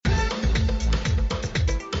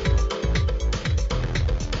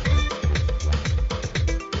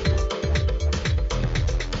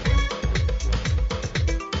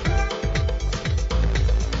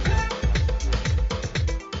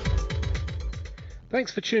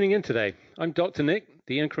Thanks for tuning in today. I'm Dr. Nick,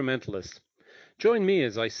 the Incrementalist. Join me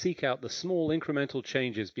as I seek out the small incremental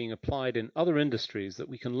changes being applied in other industries that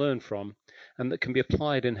we can learn from and that can be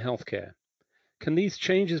applied in healthcare. Can these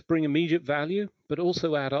changes bring immediate value, but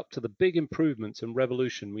also add up to the big improvements and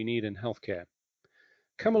revolution we need in healthcare?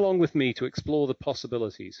 Come along with me to explore the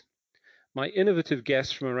possibilities. My innovative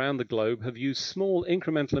guests from around the globe have used small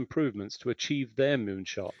incremental improvements to achieve their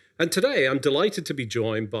moonshot. And today I'm delighted to be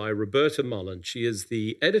joined by Roberta Mullin. She is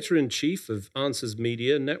the editor-in-chief of Answers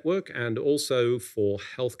Media Network and also for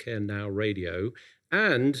Healthcare Now Radio,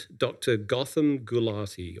 and Dr. Gautam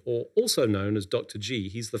Gulati, or also known as Dr. G.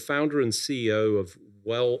 He's the founder and CEO of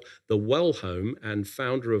the Well Home and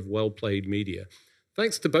founder of Well Played Media.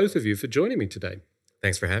 Thanks to both of you for joining me today.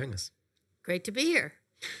 Thanks for having us. Great to be here.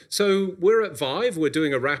 So we're at Vive. We're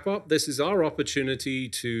doing a wrap-up. This is our opportunity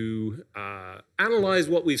to analyze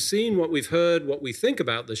what we've seen, what we've heard, what we think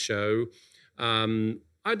about the show.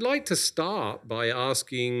 I'd like to start by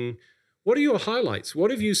asking, what are your highlights?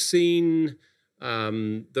 What have you seen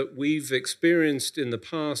that we've experienced in the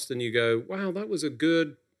past and you go, wow, that was a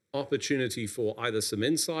good opportunity for either some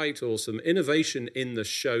insight or some innovation in the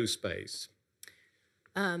show space?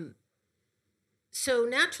 So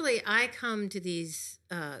naturally, I come to these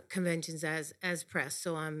conventions as press,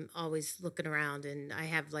 so I'm always looking around, and I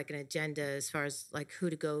have like an agenda as far as like who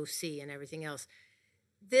to go see and everything else.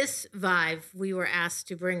 This Vive, we were asked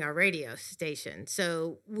to bring our radio station,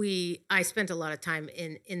 so I spent a lot of time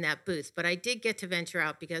in that booth, but I did get to venture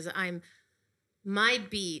out because my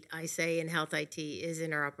beat, I say in health IT, is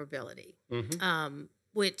interoperability,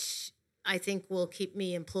 which I think will keep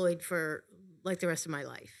me employed for like the rest of my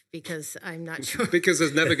life, because I'm not sure. Because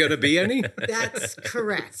there's never going to be any? That's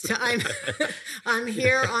correct. I'm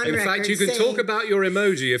here on record. In fact, you can talk about your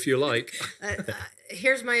emoji if you like.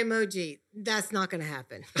 Here's my emoji. That's not going to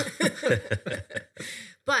happen.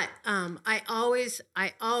 But I always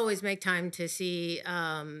make time to see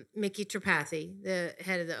Mickey Tripathi, the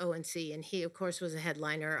head of the ONC, and he, of course, was a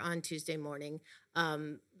headliner on Tuesday morning,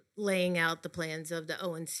 laying out the plans of the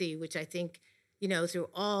ONC, which I think, through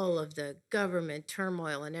all of the government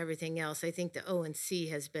turmoil and everything else, I think the ONC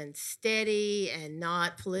has been steady and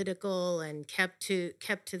not political and kept to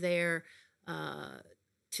their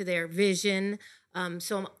vision.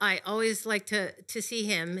 So I always like to see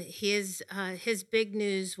him. His big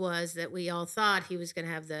news was that we all thought he was going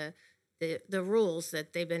to have the rules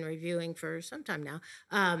that they've been reviewing for some time now.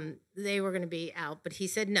 They were going to be out, but he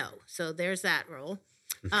said no. So there's that rule.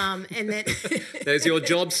 And then there's your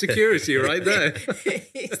job security right there.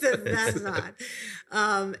 He said that's not.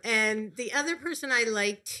 And the other person I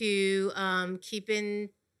like to keep in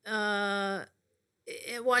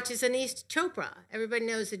watch is Anish Chopra. Everybody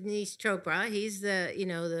knows Anish Chopra. He's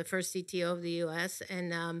the first CTO of the U.S.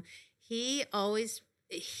 and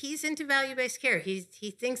he's into value-based care. He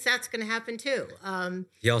thinks that's going to happen too.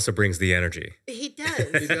 He also brings the energy. He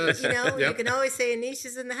does. He does. Yep. You can always say Anish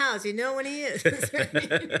is in the house. You know when he is. Right?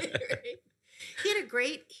 He had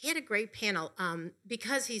a great panel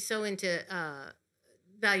because he's so into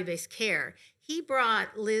value-based care. He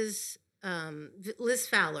brought Liz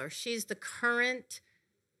Fowler. She's the current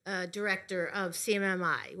director of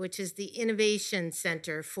CMMI, which is the Innovation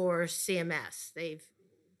Center for CMS. They've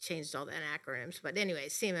changed all the acronyms, but anyway,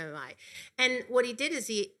 CMMI. And what he did is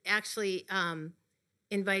he actually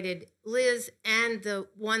invited Liz and the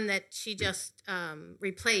one that she just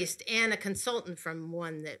replaced and a consultant from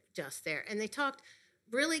one that just there. And they talked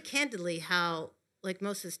really candidly how like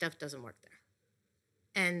most of the stuff doesn't work there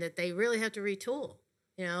and that they really have to retool,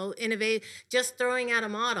 innovate. Just throwing out a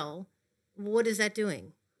model, what is that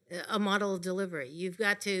doing? A model of delivery. You've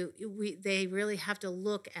got to, they really have to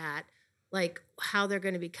look at like how they're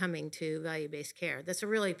going to be coming to value-based care. That's a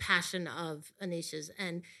really passion of Anish's.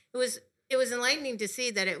 And it was enlightening to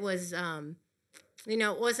see that it was,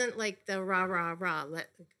 it wasn't like the rah, rah, rah,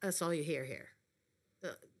 that's all you hear here.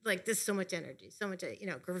 Like there's so much energy, so much,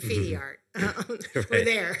 graffiti art. Right. We're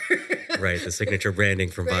there. Right, the signature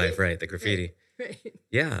branding from Vive, right, the graffiti. Right.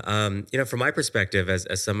 Yeah, from my perspective,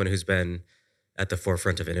 as someone who's been at the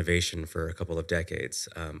forefront of innovation for a couple of decades,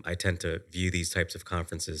 I tend to view these types of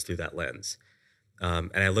conferences through that lens. And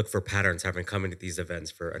I look for patterns. Having come into these events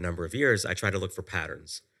for a number of years, I try to look for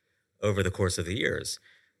patterns over the course of the years.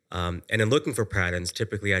 And in looking for patterns,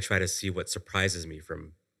 typically I try to see what surprises me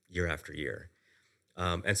from year after year.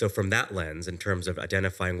 And so from that lens, in terms of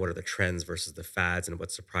identifying what are the trends versus the fads and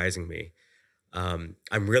what's surprising me, I'm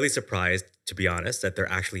really surprised, to be honest, that there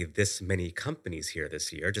are actually this many companies here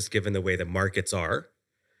this year, just given the way the markets are,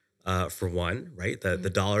 for one, right? The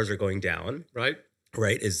dollars are going down. Right.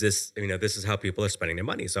 right? Is this, this is how people are spending their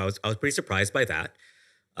money. So I was pretty surprised by that.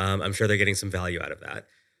 I'm sure they're getting some value out of that.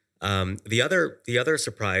 The other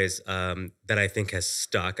surprise that I think has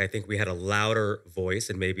stuck, I think we had a louder voice,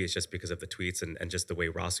 and maybe it's just because of the tweets and just the way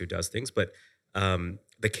Rasu does things, but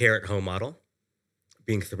the care at home model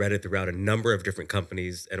being threaded throughout a number of different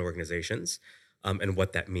companies and organizations, and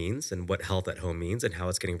what that means and what health at home means and how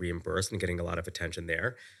it's getting reimbursed and getting a lot of attention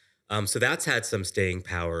there. So that's had some staying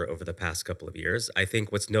power over the past couple of years. I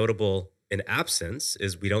think what's notable in absence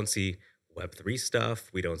is we don't see Web3 stuff.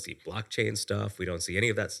 We don't see blockchain stuff. We don't see any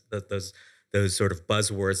of those sort of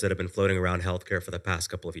buzzwords that have been floating around healthcare for the past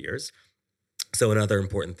couple of years. So another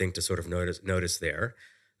important thing to sort of notice there.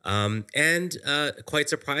 And quite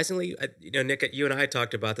surprisingly, Nick, you and I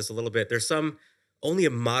talked about this a little bit. There's only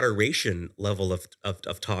a moderation level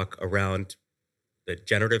of talk around the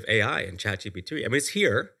generative AI and ChatGPT. I mean, it's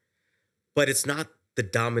here, but it's not the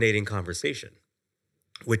dominating conversation,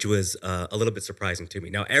 which was a little bit surprising to me.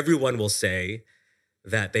 Now, everyone will say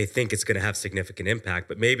that they think it's going to have significant impact,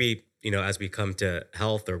 but maybe, as we come to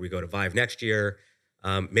health or we go to Vive next year,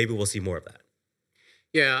 maybe we'll see more of that.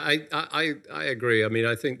 Yeah, I agree. I mean,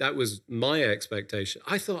 I think that was my expectation.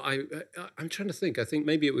 I thought I'm trying to think. I think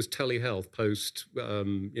maybe it was telehealth post,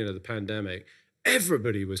 the pandemic.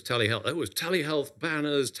 Everybody was telehealth. It was telehealth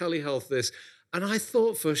banners, telehealth this. And I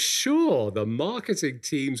thought for sure the marketing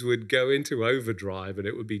teams would go into overdrive and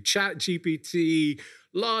it would be Chat GPT,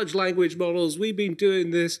 large language models. We've been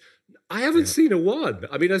doing this. I haven't seen a one.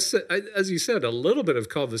 I mean, as you said, a little bit of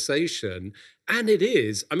conversation. And it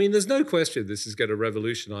is. I mean, there's no question this is going to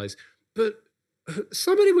revolutionize. But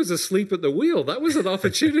somebody was asleep at the wheel. That was an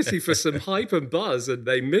opportunity for some hype and buzz, and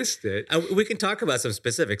they missed it. We can talk about some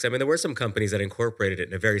specifics. I mean, there were some companies that incorporated it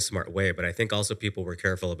in a very smart way, but I think also people were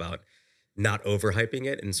careful about not overhyping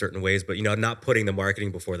it in certain ways, but not putting the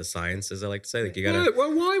marketing before the science, as I like to say. Like you gotta.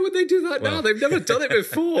 Well, why would they do that now? They've never done it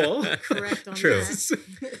before. Correct on True.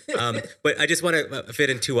 that. But I just want to fit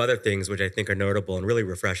in two other things, which I think are notable and really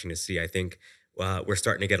refreshing to see. I think we're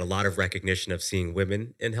starting to get a lot of recognition of seeing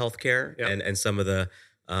women in healthcare, and some of the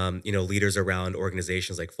leaders around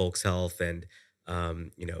organizations like Folks Health and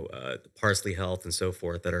Parsley Health and so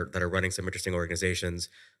forth that are running some interesting organizations.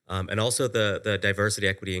 And also the diversity,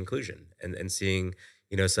 equity, inclusion, and seeing,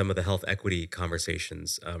 some of the health equity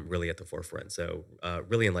conversations really at the forefront. So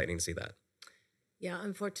really enlightening to see that. Yeah,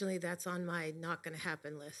 unfortunately, that's on my not going to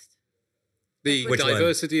happen list. The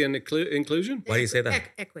diversity and inclusion? Why do you say that?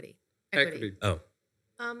 Equity. Oh.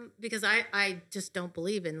 Because I just don't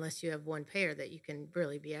believe unless you have one payer that you can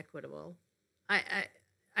really be equitable.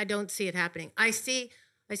 I don't see it happening. I see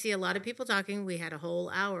a lot of people talking. We had a whole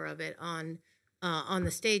hour of it on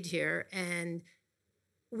the stage here, and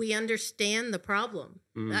we understand the problem.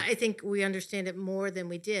 I think we understand it more than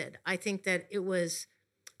we did. I think that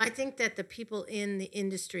the people in the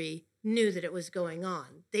industry knew that it was going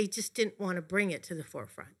on. They just didn't want to bring it to the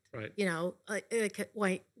forefront. Right.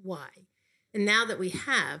 Why? And now that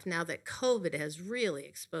COVID has really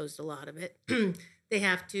exposed a lot of it, they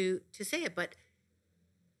have to say it. But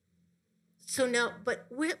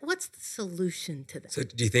what's the solution to that? So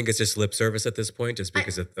do you think it's just lip service at this point, just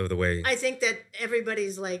because of the way? I think that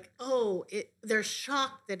everybody's like, they're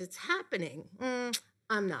shocked that it's happening.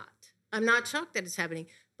 I'm not. I'm not shocked that it's happening.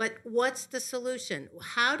 But what's the solution?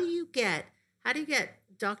 How do you get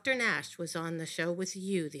Dr. Nash was on the show with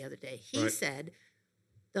you the other day. He said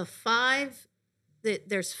there's five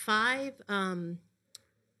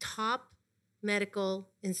top medical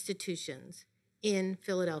institutions in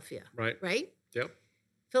Philadelphia. Right? Yep.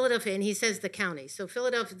 Philadelphia, and he says the county. So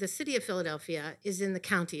Philadelphia, the city of Philadelphia is in the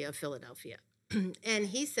county of Philadelphia. And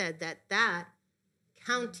he said that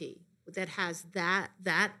county that has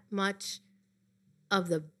that much of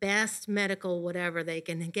the best medical whatever they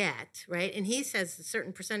can get, right? And he says a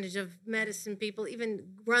certain percentage of medicine people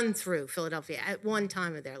even run through Philadelphia at one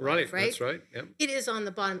time of their life, right? That's right. Yep. It is on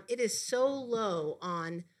the bottom. It is so low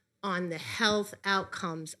on the health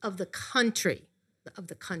outcomes of the country.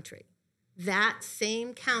 That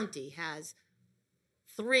same county has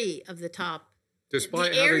 3 of the top.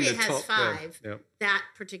 Despite the area having the has top, 5. yeah. That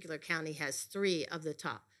particular county has 3 of the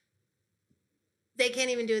top. They can't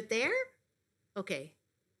even do it there? Okay.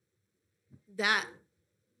 That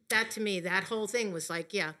to me, that whole thing was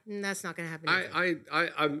like, yeah, that's not going to happen.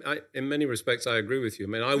 I in many respects, I agree with you. I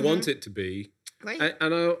mean, I want it to be, right.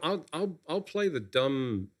 And I'll play the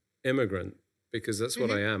dumb immigrant because that's what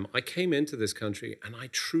I am. I came into this country and I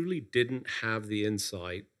truly didn't have the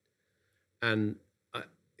insight, and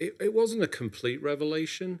it wasn't a complete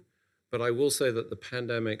revelation, but I will say that the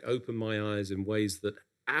pandemic opened my eyes in ways that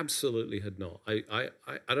absolutely had not. I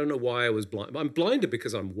don't know why I was blind. I'm blinded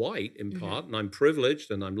because I'm white in part, and I'm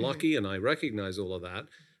privileged, and I'm lucky, and I recognize all of that.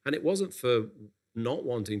 And it wasn't for not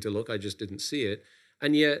wanting to look. I just didn't see it.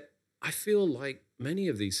 And yet I feel like many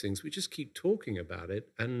of these things, we just keep talking about it,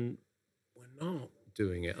 and we're not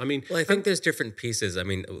doing it. I mean, well, I think there's different pieces. I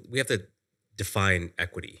mean, we have to define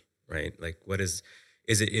equity, right? Like, what is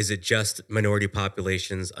it just minority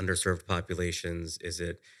populations, underserved populations? Is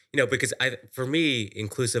it, because for me,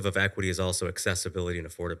 inclusive of equity is also accessibility and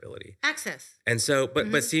affordability. Access. And so,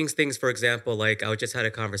 but seeing things, for example, like I just had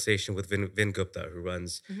a conversation with Vin Gupta, who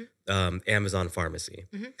runs Amazon Pharmacy,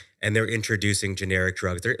 and they're introducing generic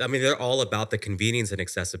drugs. They're all about the convenience and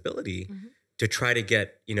accessibility to try to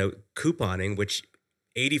get, couponing, which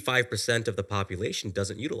 85% of the population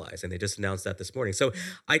doesn't utilize, and they just announced that this morning. So,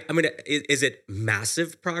 is it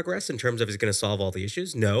massive progress in terms of is it going to solve all the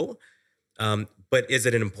issues? No. But is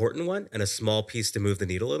it an important one and a small piece to move the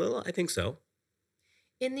needle a little? I think so.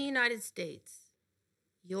 In the United States,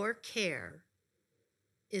 your care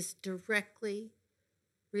is directly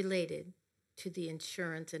related to the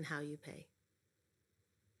insurance and how you pay.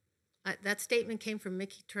 That statement came from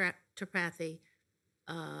Mickey Tripathi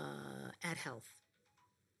at Health.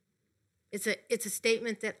 It's a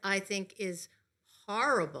statement that I think is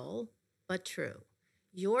horrible, but true.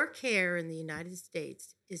 Your care in the United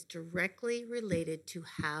States is directly related to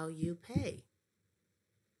how you pay.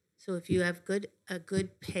 So if you have a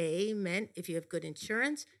good payment, if you have good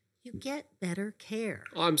insurance, you get better care.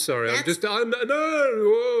 I'm sorry.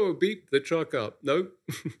 No, beep the truck up. No,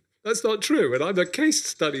 that's not true. And I'm a case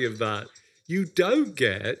study of that. You don't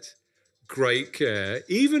get great care,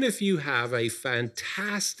 even if you have a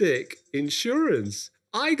fantastic insurance.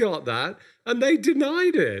 I got that, and they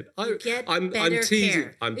denied it. I'm teasing.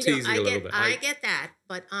 Care. I'm teasing a little bit. I get that,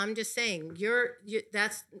 but I'm just saying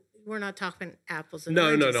we're not talking apples and no.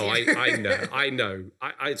 oranges. I know.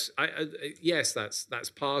 Yes, that's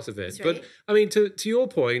part of it. That's right. But I mean, to your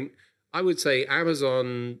point, I would say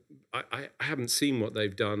Amazon. I haven't seen what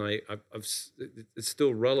they've done. It's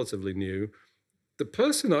still relatively new. The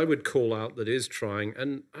person I would call out that is trying,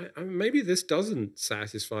 and maybe this doesn't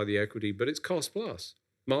satisfy the equity, but it's Cost Plus,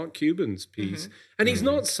 Mark Cuban's piece. And he's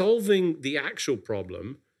not solving the actual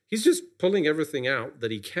problem. He's just pulling everything out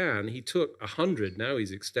that he can. He took 100, now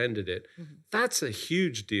he's extended it. That's a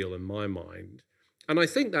huge deal in my mind. And I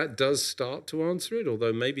think that does start to answer it,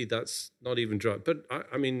 although maybe that's not even right. But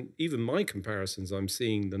I mean, even my comparisons, I'm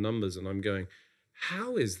seeing the numbers and I'm going,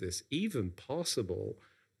 how is this even possible?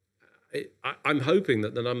 I'm hoping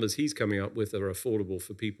that the numbers he's coming up with are affordable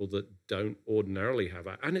for people that don't ordinarily have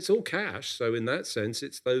it. And it's all cash. So in that sense,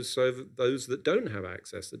 it's those that don't have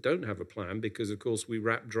access, that don't have a plan, because, of course, we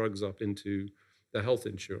wrap drugs up into the health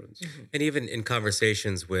insurance. And even in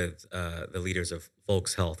conversations with the leaders of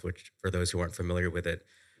Volks Health, which, for those who aren't familiar with it,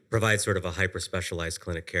 provides sort of a hyper-specialized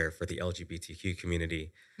clinic care for the LGBTQ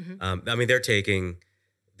community.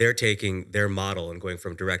 They're taking their model and going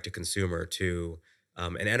from direct-to-consumer to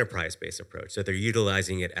an enterprise-based approach. So they're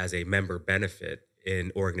utilizing it as a member benefit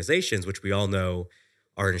in organizations, which we all know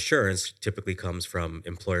our insurance typically comes from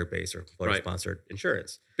employer-based or employer-sponsored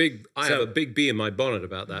insurance. I have a big bee in my bonnet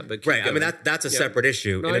about that. But right. Going. I mean, that's a separate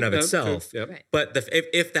issue in and of itself. Yep. Right. But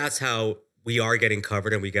if that's how we are getting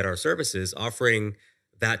covered and we get our services, offering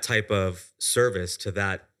that type of service to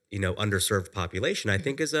that underserved population, I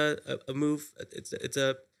think is a move.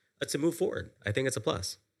 It's a move forward. I think it's a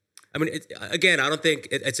plus. I mean, I don't think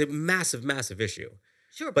it's a massive, massive issue.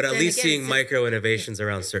 Sure, but at least seeing micro innovations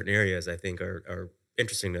around certain areas, I think, are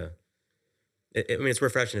interesting to. It's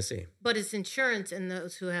refreshing to see. But it's insurance, and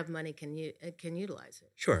those who have money can utilize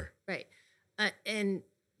it. Sure. Right,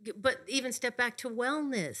 but even step back to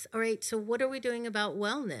wellness. All right, so what are we doing about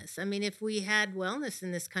wellness? I mean, if we had wellness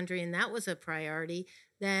in this country and that was a priority,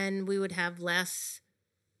 then we would have less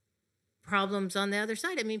problems on the other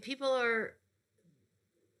side. I mean, people are.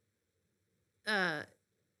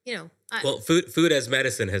 Food as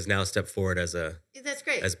medicine has now stepped forward as that's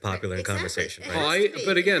great, as popular in conversation. Right?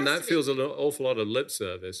 But again, that feels an awful lot of lip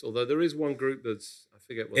service. Although there is one group that's I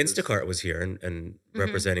forget what Instacart was here and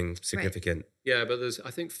representing significant. Right. Yeah, but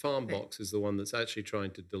I think Farmbox is the one that's actually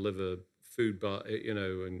trying to deliver food,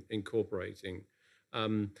 and incorporating.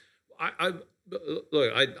 I'd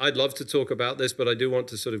love to talk about this, but I do want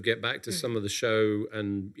to sort of get back to some of the show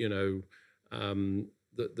and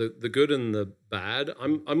the good and the bad.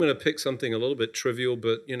 I'm going to pick something a little bit trivial,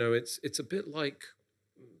 but it's a bit like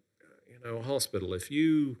a hospital. If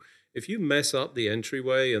you mess up the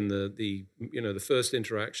entryway and the first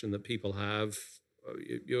interaction that people have,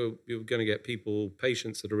 you're going to get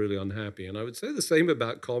patients that are really unhappy. And I would say the same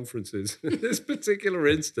about conferences. In this particular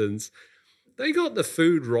instance, they got the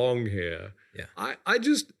food wrong here. Yeah. I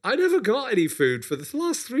never got any food for the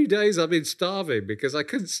last 3 days. I've been starving because I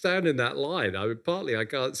couldn't stand in that line. I mean, partly I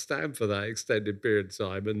can't stand for that extended period of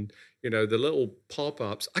time. And, the little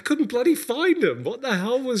pop-ups, I couldn't bloody find them. What the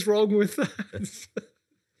hell was wrong with that?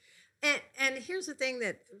 And here's the thing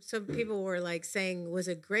that some people were like saying was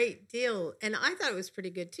a great deal, and I thought it was pretty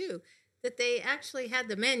good too, that they actually had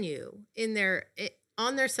the menu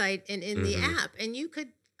on their site and in the app, and you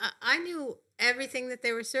could. I knew everything that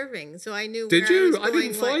they were serving, so I knew. Did where you? I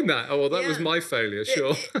didn't find that. Oh, well, that was my failure.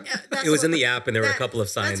 Sure. It was in the app, and there were a couple of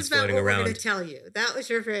signs floating around. We're going to tell you that was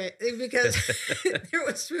your because there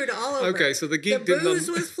was food all over. Okay, so the geek the booze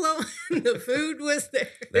was flowing, the food was there.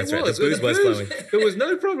 That's right. The booze was flowing. There was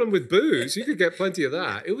no problem with booze. You could get plenty of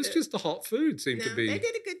that. It was just the hot food seemed to be. They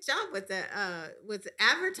did a good job with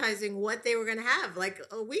advertising what they were going to have. Like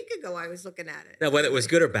a week ago, I was looking at it. Now, whether it was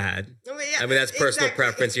good or bad, I mean that's personal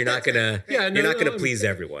preference. You're not gonna please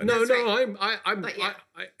everyone. No, there's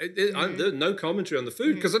no commentary on the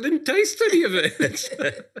food because I didn't taste any of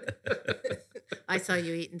it. I saw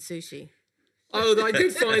you eating sushi. Oh, I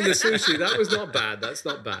did find the sushi. That was not bad. That's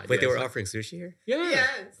not bad. Wait, they were offering sushi here? Yeah.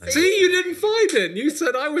 See, you didn't find it. You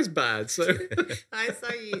said I was bad. So I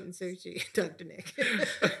saw you eating sushi, Dr. Nick.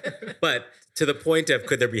 But to the point of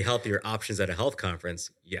could there be healthier options at a health conference?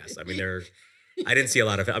 Yes. I mean, I didn't see a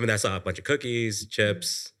lot of. I mean, I saw a bunch of cookies,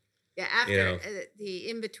 chips. Yeah, after the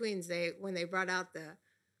in-betweens, when they brought out the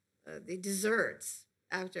desserts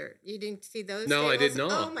after. You didn't see those No, tables? I did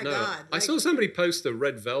not. Oh, my God. I saw somebody post a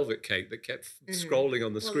red velvet cake that kept scrolling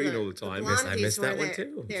on the screen all the time. I missed that one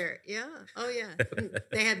too. Yeah. Oh, yeah.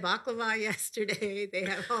 They had baklava yesterday. They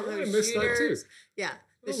had all those I missed that too. Yeah.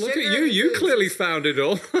 Oh, look at you. You clearly found it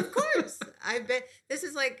all. Of course. I bet this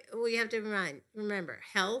is like we have to remember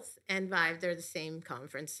health and Vive, they're the same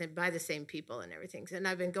conference and by the same people and everything. And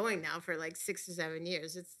I've been going now for like 6 or 7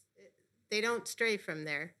 years. They don't stray from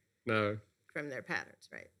their patterns,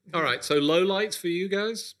 right? All right. So lowlights for you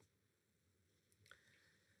guys?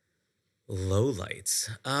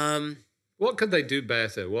 Lowlights. What could they do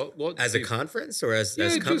better? What as a conference or as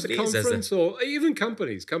companies? Just conference or even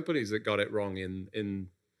companies that got it wrong in.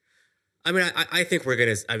 I mean, I think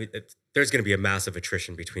there's going to be a massive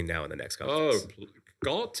attrition between now and the next conference. Oh,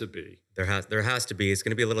 got to be. There has to be. It's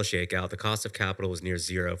going to be a little shakeout. The cost of capital was near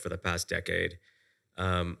zero for the past decade.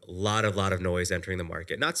 Lot of noise entering the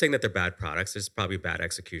market. Not saying that they're bad products. There's probably bad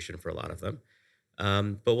execution for a lot of them.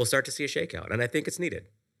 But we'll start to see a shakeout, and I think it's needed.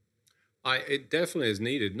 It definitely is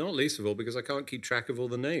needed, not least of all because I can't keep track of all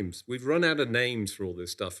the names. We've run out of names for all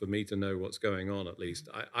this stuff for me to know what's going on. At least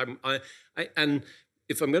and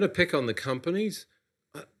if I'm going to pick on the companies,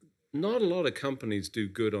 not a lot of companies do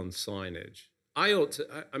good on signage. I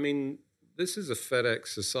mean, this is a FedEx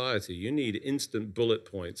society. You need instant bullet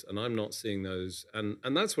points, and I'm not seeing those. And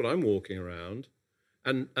that's what I'm walking around.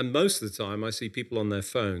 And most of the time I see people on their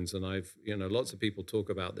phones, and lots of people talk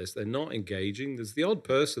about this. They're not engaging. There's the odd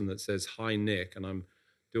person that says, "Hi, Nick," and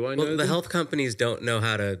do I know the them? health companies don't know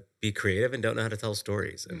how to be creative and don't know how to tell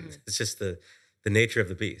stories. And it's just the nature of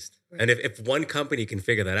the beast. Right. And if one company can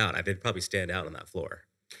figure that out, they'd probably stand out on that floor.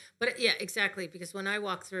 But yeah, exactly. Because when I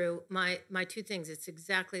walk through my two things, it's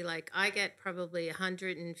exactly like I get probably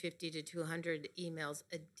 150 to 200 emails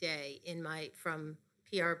a day from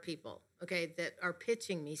PR people, okay, that are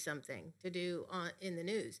pitching me something to do in the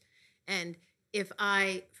news. And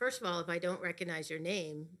first of all, if I don't recognize your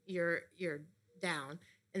name, you're down.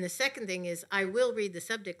 And the second thing is I will read the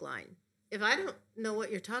subject line. If I don't know what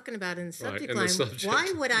you're talking about in the subject line,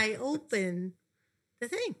 why would I open the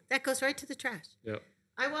thing? That goes right to the trash. Yep.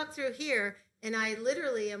 I walk through here and I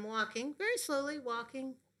literally am walking, very slowly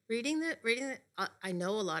reading the, I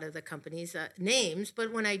know a lot of the companies' names,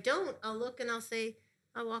 but when I don't, I'll look and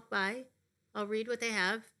I'll walk by, I'll read what they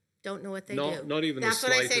have, don't know what they do. Not even That's the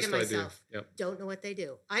what I slightest say to myself. Yep. Don't know what they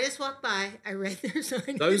do. I just walk by, I read their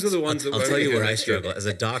signage. Those are the ones that I'll tell you where I struggle. As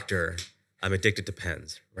a doctor, I'm addicted to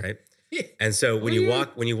pens, right? And so when you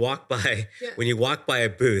walk by a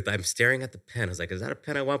booth, I'm staring at the pen. I was like, is that a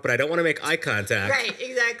pen I want? But I don't want to make eye contact. Right,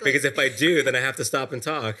 exactly. Because if I do, then I have to stop and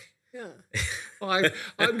talk. Yeah. Well,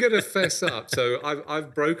 I'm going to fess up. So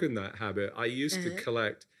I've broken that habit. I used to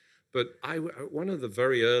collect, but one of the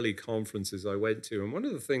very early conferences I went to, and one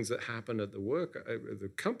of the things that happened at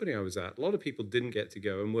the company I was at, a lot of people didn't get to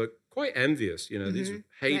go and were quite envious. These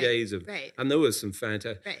heydays of, and there was some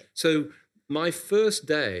fantastic. Right. So my first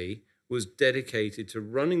day was dedicated to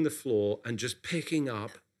running the floor and just picking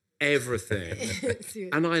up everything.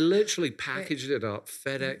 And I literally packaged it up,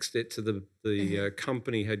 FedExed it to the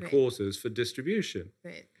company headquarters for distribution.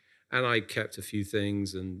 Right. And I kept a few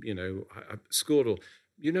things and, I scored all.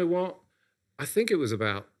 You know what? I think it was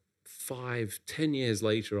about 5-10 years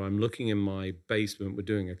later, I'm looking in my basement, we're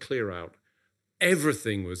doing a clear out.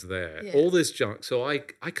 Everything was there, all this junk. So I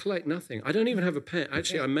collect nothing. I don't even have a pen.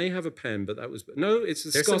 Actually, I may have a pen, but it's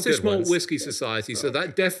the Scottish Malt Whiskey Society. So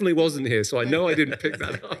that definitely wasn't here. So I know I didn't pick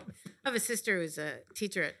that up. I have a sister who's a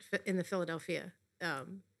teacher in the Philadelphia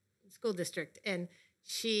school district, and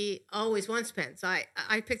she always wants pens. So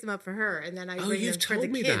I pick them up for her, and then I bring them for the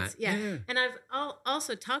kids. That. Yeah. And I've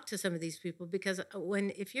also talked to some of these people because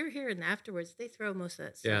if you're here and afterwards, they throw most of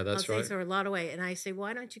that stuff. Yeah, that's right. They throw a lot away, and I say,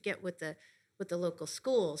 why don't you get with the local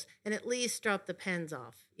schools and at least drop the pens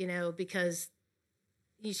off, because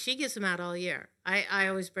she gives them out all year. I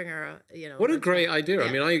always bring her What a great idea. Yeah.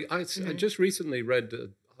 I mean, I just recently read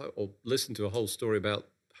or listened to a whole story about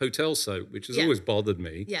hotel soap, which has always bothered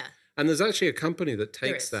me. Yeah. And there's actually a company that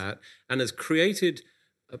takes that and has created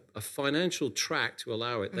a financial track to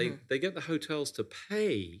allow it. They get the hotels to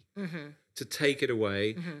pay to take it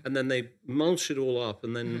away, and then they mulch it all up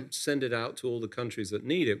and then send it out to all the countries that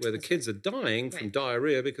need it, where the kids are dying from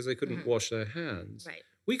diarrhea because they couldn't wash their hands. Right.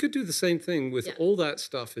 We could do the same thing with all that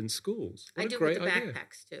stuff in schools. What I a do great with the idea.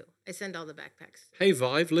 backpacks too. I send all the backpacks. Hey,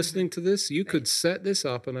 Vive, listening to this, you could set this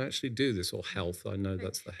up and actually do this, or health. I know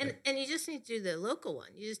that's the head. And you just need to do the local one.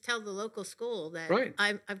 You just tell the local school that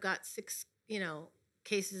I've got 6,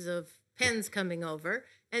 cases of pens coming over,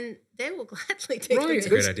 and they will gladly take them. That's a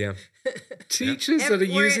great idea. Teachers that are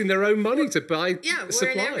using their own money to buy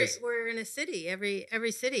supplies. We're in a city.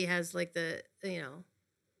 Every city has like the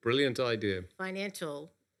Brilliant idea.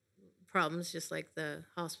 financial problems, just like the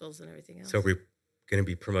hospitals and everything else. So we're going to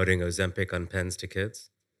be promoting Ozempic on pens to kids?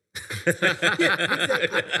 Exactly.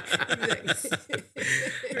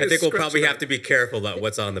 I think we'll probably have to be careful about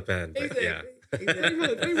what's on the pen. But Exactly.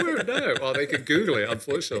 They won't know. Well, they can Google it,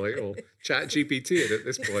 unfortunately, or chat GPT it at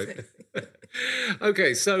this point.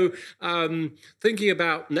 Okay, so thinking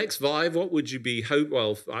about next Vive, what would you be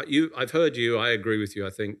I've heard you. I agree with you.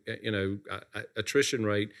 I think attrition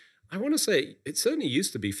rate. I want to say it certainly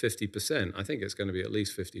used to be 50%. I think it's going to be at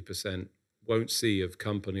least 50%. Won't see of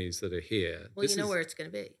companies that are here. Well, you know where it's going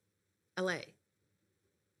to be, L.A.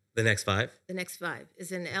 The next Vive? The next Vive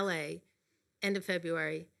is in L.A. end of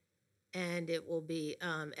February, and it will be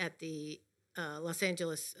at the Los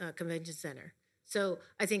Angeles Convention Center. So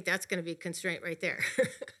I think that's going to be a constraint right there,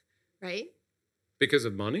 right? Because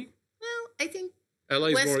of money? Well, I think LA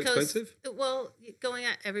is West more Coast, expensive? Well,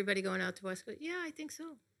 everybody going out to West Coast. Yeah, I think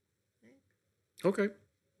so. Okay.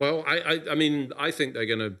 Well, I mean, I think they're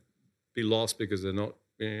going to be lost because they're not,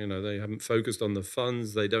 they haven't focused on the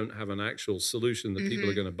funds. They don't have an actual solution that people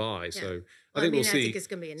are going to buy. Yeah. So I think we'll see. I think it's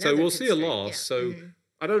going to be another. So we'll see a loss. Yeah. So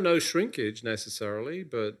I don't know shrinkage necessarily,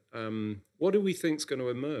 but what do we think is going to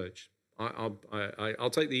emerge? I'll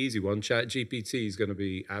take the easy one. Chat GPT is going to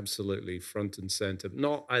be absolutely front and center,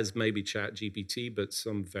 not as maybe Chat GPT, but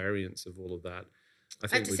some variants of all of that.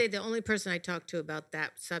 I have to say, the only person I talked to about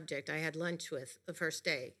that subject, I had lunch with the first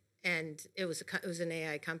day, and it was an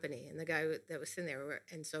AI company, and the guy that was sitting there,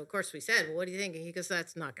 and so of course we said, "Well, what do you think?" And he goes,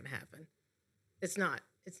 "That's not going to happen. It's not.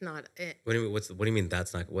 It's not." What do you mean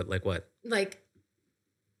that's not what? Like what? Like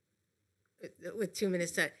with 2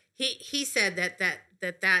 minutes to he said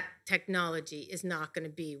that technology is not going to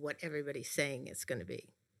be what everybody's saying it's going to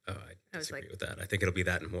be. Oh, I disagree with that. I think it'll be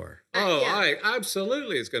that and more. I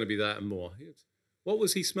absolutely, it's going to be that and more. What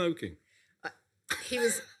was he smoking? He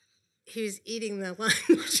was eating the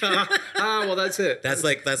lunch. Well, that's it. That's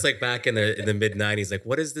like back in the mid '90s. Like,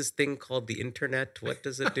 what is this thing called the internet? What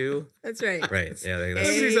does it do? That's right. Right. Yeah.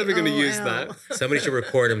 Nobody's ever going to use that. Somebody should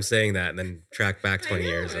record him saying that and then track back 20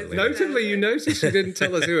 years. Notably, you noticed you didn't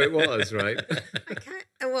tell us who it was, right?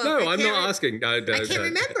 I'm not asking. No, I can't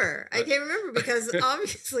remember. I can't remember because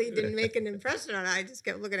obviously it didn't make an impression on it. I just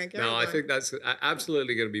kept looking at Carol. No, I think that's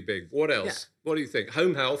absolutely going to be big. What else? Yeah. What do you think?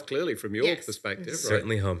 Home health, clearly, from your perspective. Right?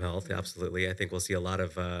 Certainly home health, absolutely. I think we'll see a lot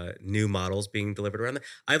of new models being delivered around that.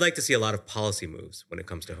 I'd like to see a lot of policy moves when it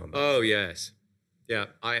comes to home health. Oh, yes. Yeah,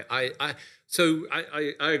 I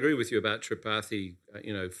agree with you about Tripathi,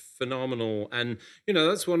 phenomenal. And,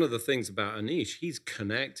 that's one of the things about Anish. He's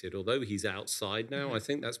connected, although he's outside now. I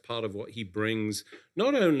think that's part of what he brings,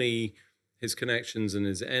 not only his connections and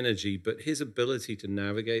his energy, but his ability to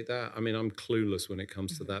navigate that. I mean, I'm clueless when it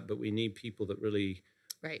comes to that, but we need people that really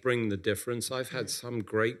bring the difference. I've had some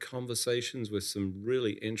great conversations with some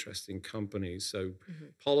really interesting companies. So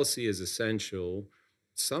policy is essential.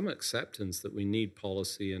 Some acceptance that we need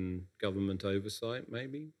policy and government oversight,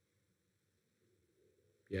 maybe.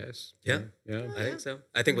 Yes. Yeah. Yeah. I think so.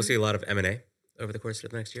 I think we'll see a lot of M&A over the course of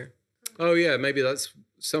the next year. Oh, yeah. Maybe that's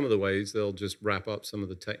some of the ways they'll just wrap up some of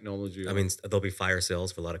the technology. I mean, there'll be fire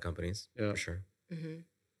sales for a lot of companies, Yeah. for sure. Mm-hmm.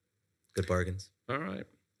 Good bargains. All right.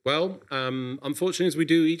 Well, unfortunately, as we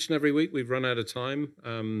do each and every week, we've run out of time.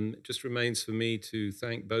 It just remains for me to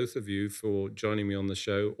thank both of you for joining me on the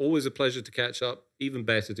show. Always a pleasure to catch up, even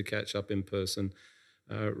better to catch up in person.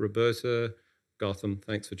 Roberta, Gautam,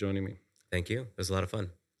 thanks for joining me. Thank you. It was a lot of fun.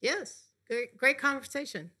 Yes. Great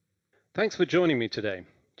conversation. Thanks for joining me today.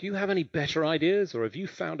 Do you have any better ideas, or have you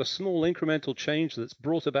found a small incremental change that's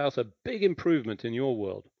brought about a big improvement in your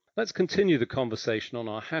world? Let's continue the conversation on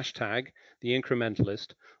our hashtag, The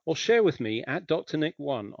Incrementalist, or share with me at Dr.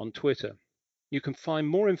 Nick1 on Twitter. You can find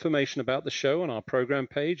more information about the show on our program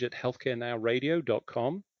page at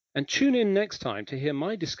healthcarenowradio.com, and tune in next time to hear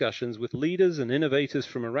my discussions with leaders and innovators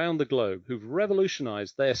from around the globe who've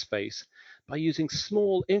revolutionized their space by using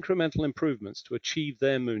small incremental improvements to achieve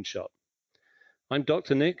their moonshot. I'm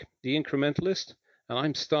Dr. Nick, the Incrementalist, and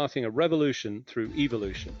I'm starting a revolution through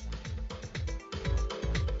evolution.